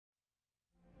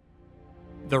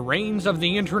The reins of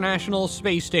the International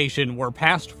Space Station were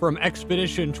passed from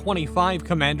Expedition 25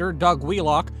 Commander Doug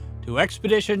Wheelock to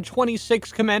Expedition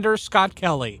 26 Commander Scott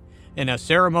Kelly in a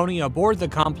ceremony aboard the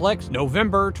complex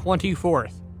November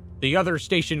 24th. The other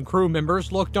station crew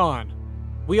members looked on.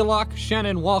 Wheelock,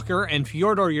 Shannon Walker, and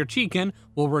Fyodor Yurchikhin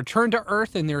will return to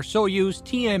Earth in their Soyuz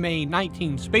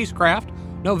TMA-19 spacecraft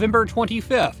November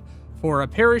 25th for a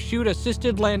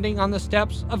parachute-assisted landing on the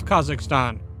steppes of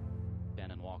Kazakhstan.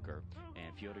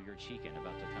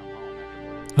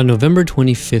 On November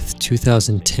 25,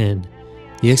 2010,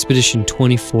 the Expedition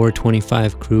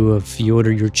 24-25 crew of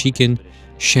Fyodor Yurchikhin,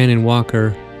 Shannon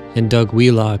Walker, and Doug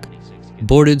Wheelock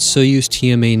boarded Soyuz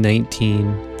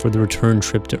TMA-19 for the return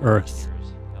trip to Earth.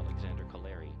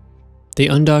 They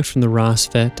undocked from the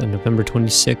Rosvet on November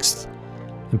 26th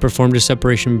and performed a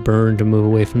separation burn to move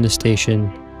away from the station,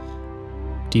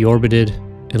 deorbited,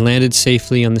 and landed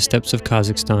safely on the steppes of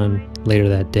Kazakhstan later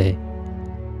that day.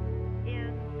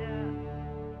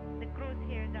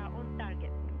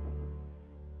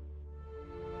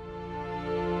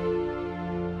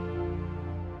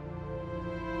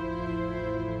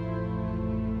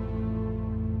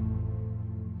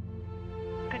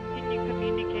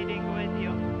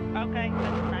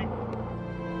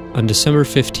 On December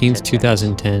 15,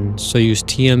 2010, Soyuz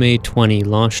TMA-20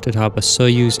 launched atop a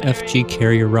Soyuz FG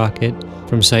carrier rocket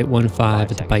from Site 15 at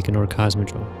the Baikonur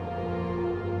Cosmodrome.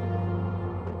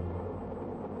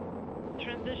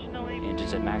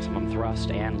 Engines at maximum thrust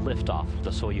and liftoff of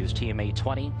the Soyuz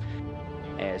TMA-20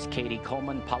 as Katie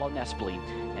Coleman, Paolo Nespoli,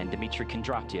 and Dmitry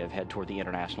Kondratyev head toward the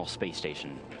International Space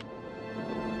Station.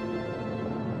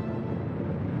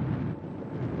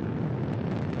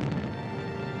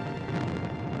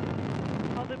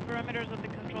 Parameters of the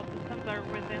control systems are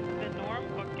within the norm.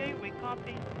 Okay, we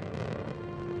copy.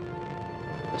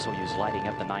 The Soyuz lighting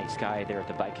up the night sky there at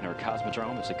the Baikonur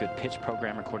Cosmodrome. It's a good pitch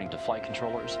program according to flight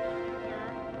controllers.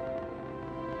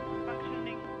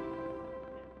 Functioning.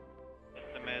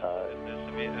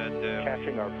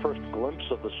 Catching our first glimpse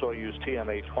of the Soyuz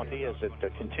TMA-20 as it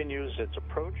continues its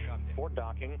approach for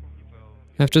docking.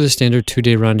 After the standard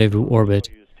two-day rendezvous orbit,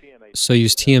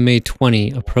 Soyuz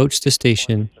TMA-20 approached the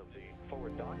station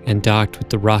and docked with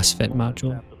the Rosvet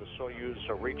module. After the Soyuz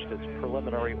reached its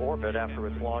preliminary orbit after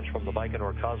its launch from the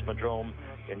Baikonur Cosmodrome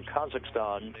in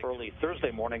Kazakhstan early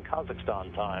Thursday morning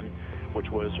Kazakhstan time,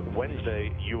 which was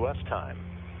Wednesday U.S. time.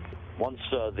 Once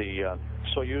the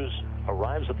Soyuz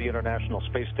arrives at the International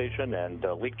Space Station and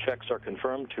leak checks are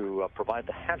confirmed to provide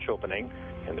the hatch opening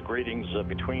and the greetings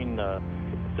between the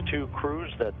two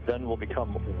crews that then will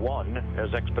become one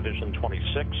as Expedition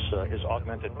 26 is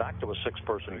augmented back to a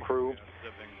six-person crew.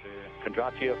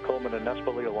 Kondratyev, Coleman, and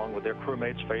Nespoli, along with their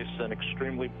crewmates, face an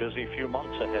extremely busy few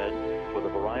months ahead with a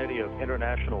variety of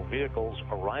international vehicles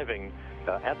arriving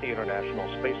at the International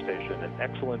Space Station. An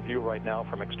excellent view right now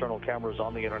from external cameras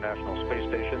on the International Space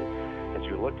Station as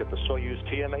you look at the Soyuz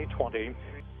TMA-20.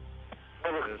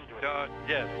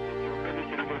 Yes.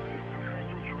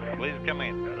 Please come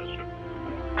in.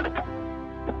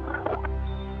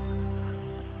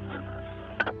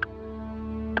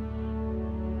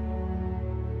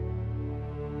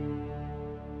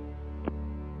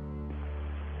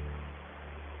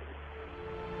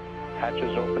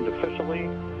 Hatches opened officially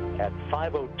at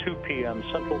 5:02 p.m.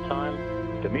 Central Time.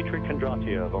 Dmitry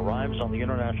Kondratyev arrives on the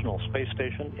International Space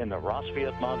Station in the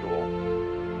Rosvet module.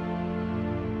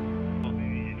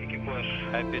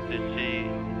 Happy to see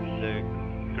the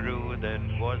crew that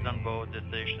was on board the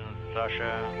station: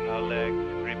 Sasha, Oleg,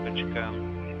 Kripachka,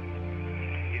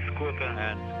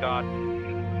 and Scott.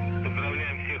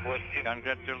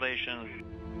 Congratulations.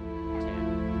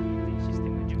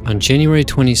 On January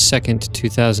 22,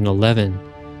 2011,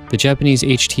 the Japanese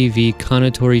HTV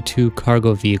Kounotori 2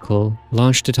 cargo vehicle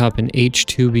launched atop an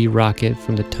H-2B rocket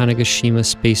from the Tanegashima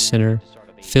Space Center,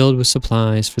 filled with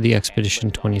supplies for the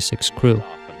Expedition 26 crew.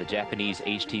 The Japanese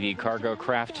HTV cargo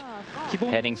craft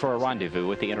heading for a rendezvous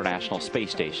with the International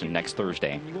Space Station next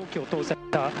Thursday. Pitch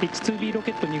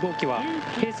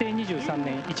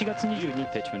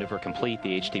maneuver complete.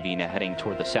 The HTV now heading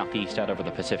toward the southeast out over the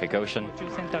Pacific Ocean. We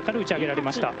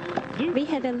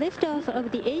had a liftoff of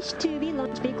the H-2B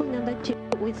launch vehicle number 2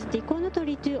 with the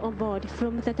Kounotori 2 on board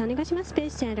from the Tanegashima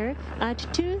Space Center at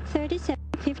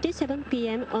 2:37:57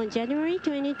 p.m. on January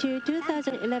 22,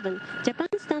 2011, Japan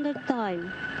Standard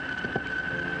Time.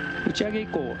 打ち上げ以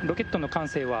降、ロケットの管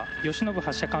制は吉信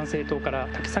発射管制塔から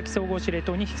竹崎総合司令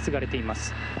塔に引き継がれていま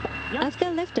す。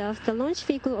After liftoff, the launch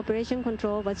vehicle operation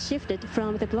control was shifted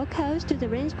from the blockhouse to the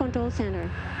range control center.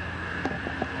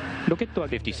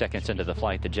 50 seconds into the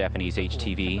flight, the Japanese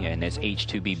HTV and its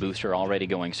H2B booster already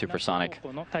going supersonic. The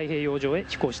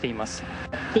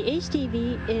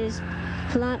HTV is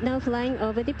now flying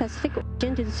over the Pacific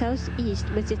Ocean to the southeast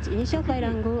with its initial flight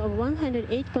angle of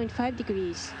 108.5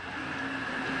 degrees.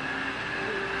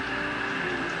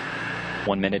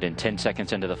 1 minute and 10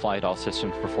 seconds into the flight, all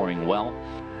systems performing well.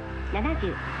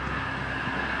 70.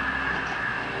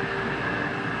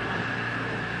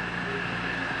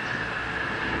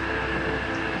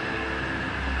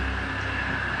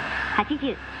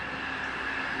 80.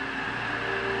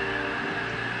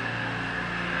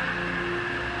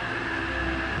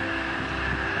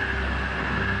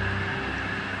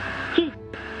 90.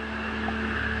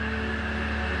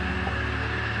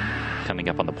 Coming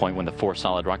up on the point when the 4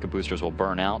 solid rocket boosters will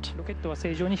burn out. The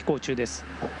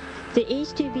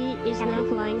H2B is now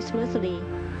flying smoothly.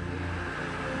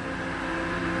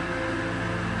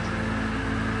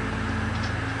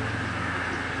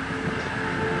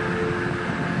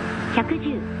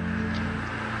 110.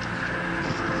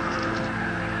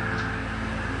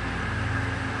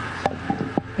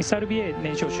 SRBA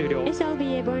燃焼終了。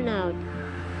 SRBA burnout.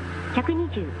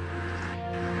 120.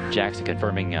 Jackson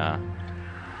confirming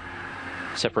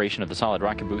separation of the solid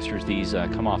rocket boosters. These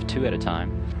come off 2 at a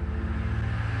time.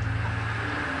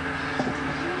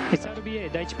 SRBA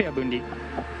第1ペア分離。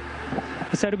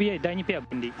SRBA 第2ペア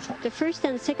分離。 The first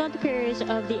and second pairs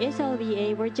of the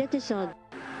SRBA were jettisoned.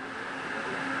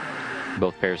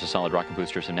 Both pairs of solid rocket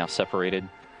boosters are now separated.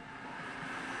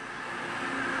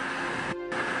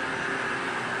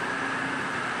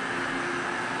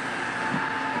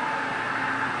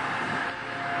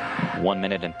 One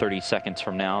minute and 30 seconds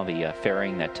from now, the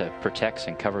fairing that protects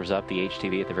and covers up the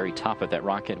HTV at the very top of that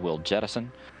rocket will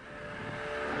jettison.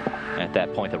 At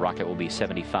that point, the rocket will be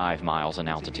 75 miles in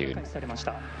altitude.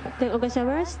 The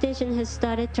Ogasawara station has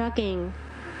started tracking.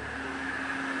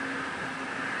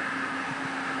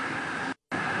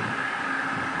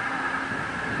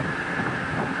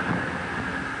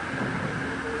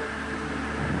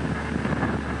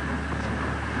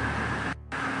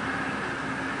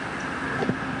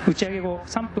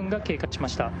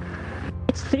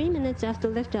 It's 3 minutes after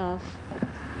liftoff.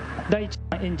 第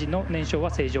1エンジンの燃焼は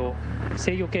正常。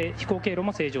制御系飛行経路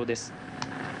も正常です。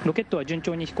ロケットは順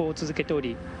調に飛行を続けてお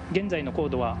り、現在の高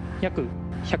度は約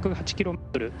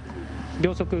 108km、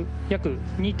秒速約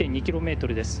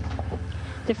 2.2km です。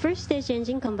The first stage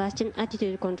engine combustion,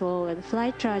 attitude control, and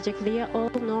flight trajectory are all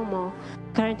normal.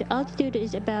 Current altitude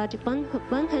is about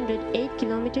 108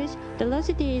 kilometers. The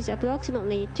velocity is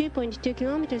approximately 2.2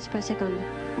 kilometers per second.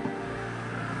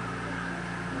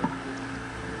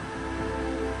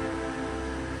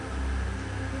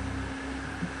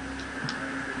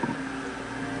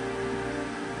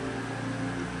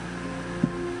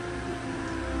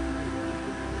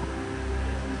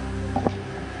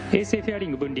 AC フェアリ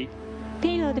ング分離。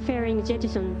 Payload fairing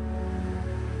jettison.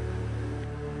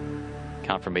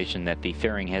 Confirmation that the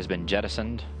fairing has been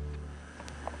jettisoned.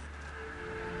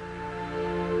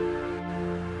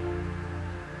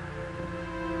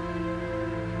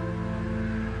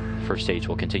 First stage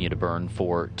will continue to burn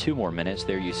for 2 more minutes.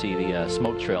 There you see the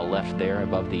smoke trail left there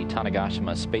above the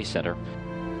Tanegashima Space Center.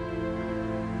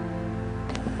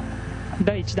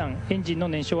 第1弾エンジンの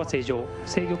燃焼は正常。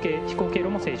制御系飛行経路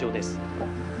も正常です。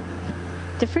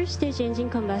 The first stage engine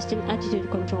combustion,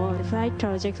 attitude control, and flight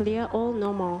trajectory are all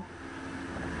normal.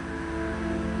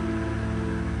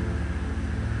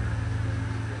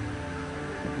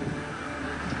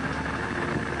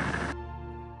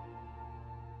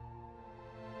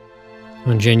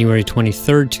 On January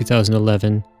 23,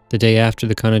 2011, the day after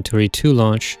the Kounotori 2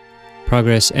 launch,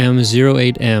 Progress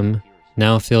M08M,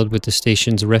 now filled with the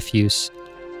station's refuse,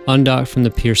 undocked from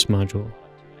the Pierce module.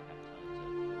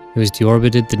 It was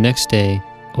deorbited the next day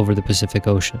over the Pacific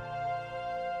Ocean.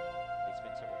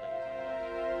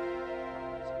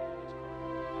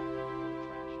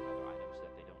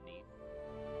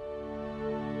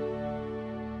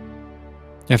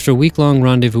 After a week-long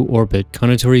rendezvous orbit,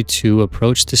 Kounotori 2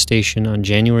 approached the station on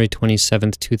January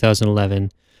 27, 2011,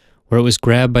 where it was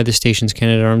grabbed by the station's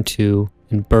Canadarm2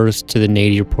 and berthed to the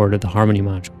nadir port of the Harmony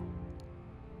module.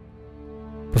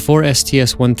 Before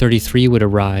STS-133 would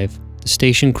arrive, the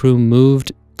station crew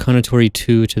moved Kounotori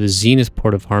 2 to the zenith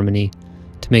port of Harmony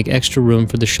to make extra room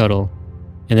for the shuttle,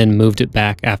 and then moved it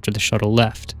back after the shuttle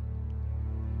left.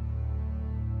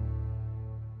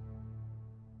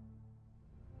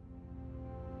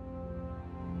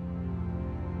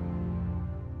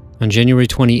 On January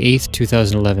 28,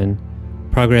 2011,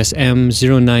 Progress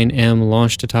M09M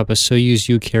launched atop a Soyuz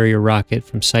U carrier rocket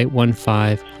from Site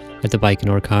 15 at the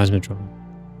Baikonur Cosmodrome.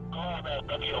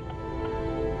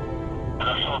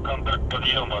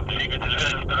 подъема. Двигатель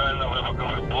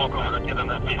спирально-боковых блоков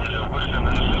ракетоносителя вышли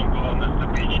на режим главной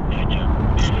цепи чтения.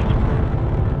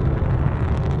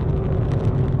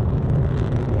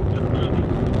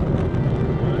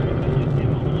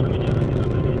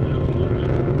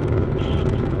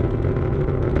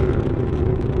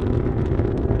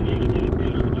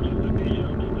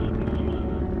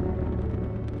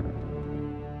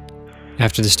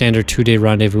 After the standard 2-day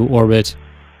rendezvous orbit,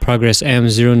 Progress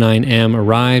M09M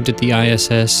arrived at the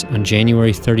ISS on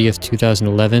January 30th,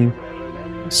 2011,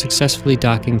 successfully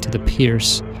docking to the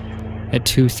Pierce at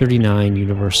 2:39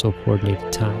 Universal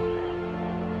Coordinated Time.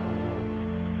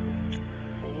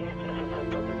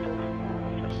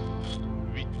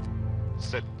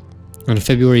 On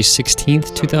February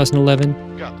 16th, 2011,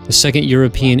 the second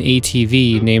European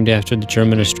ATV, named after the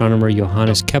German astronomer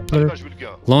Johannes Kepler,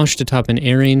 launched atop an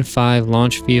Ariane 5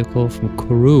 launch vehicle from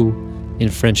Kourou in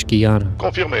French Guiana.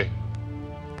 Confirmé.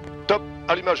 Top,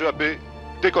 allumage EAP,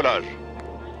 décollage.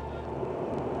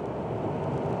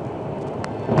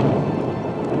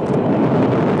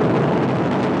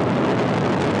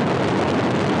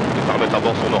 Les paramètres à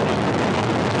bord sont normaux.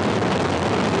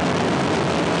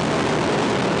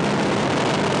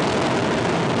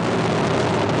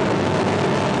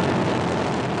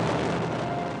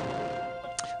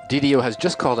 DDO has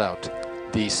just called out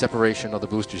the separation of the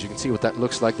boosters. You can see what that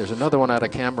looks like. There's another one out of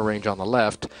camera range on the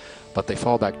left, but they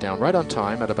fall back down right on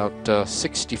time at about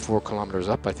 64 kilometers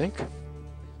up, I think.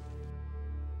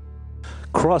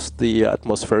 Crossed the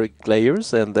atmospheric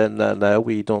layers, and then now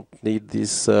we don't need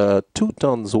this 2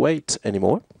 tons weight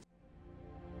anymore.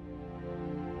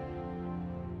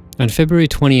 On February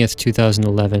 20th,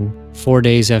 2011, 4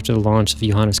 days after the launch of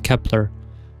Johannes Kepler,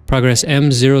 Progress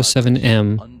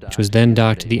M07M, which was then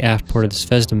docked to the aft port of the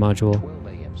Zvezda module,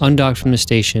 undocked from the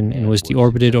station and was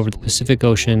deorbited over the Pacific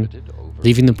Ocean,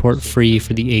 leaving the port free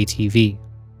for the ATV.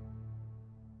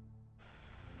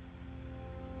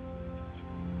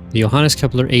 The Johannes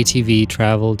Kepler ATV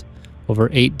traveled over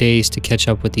 8 days to catch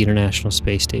up with the International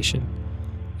Space Station,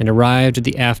 and arrived at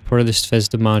the aft port of the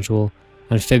Zvezda module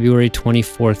on February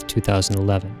 24th,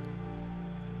 2011.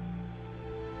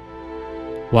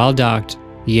 While docked,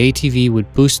 the ATV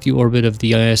would boost the orbit of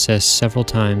the ISS several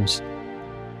times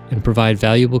and provide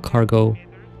valuable cargo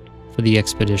for the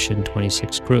Expedition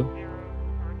 26 crew.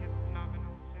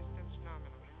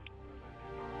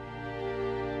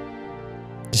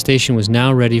 The station was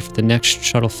now ready for the next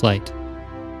shuttle flight,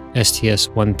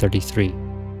 STS-133.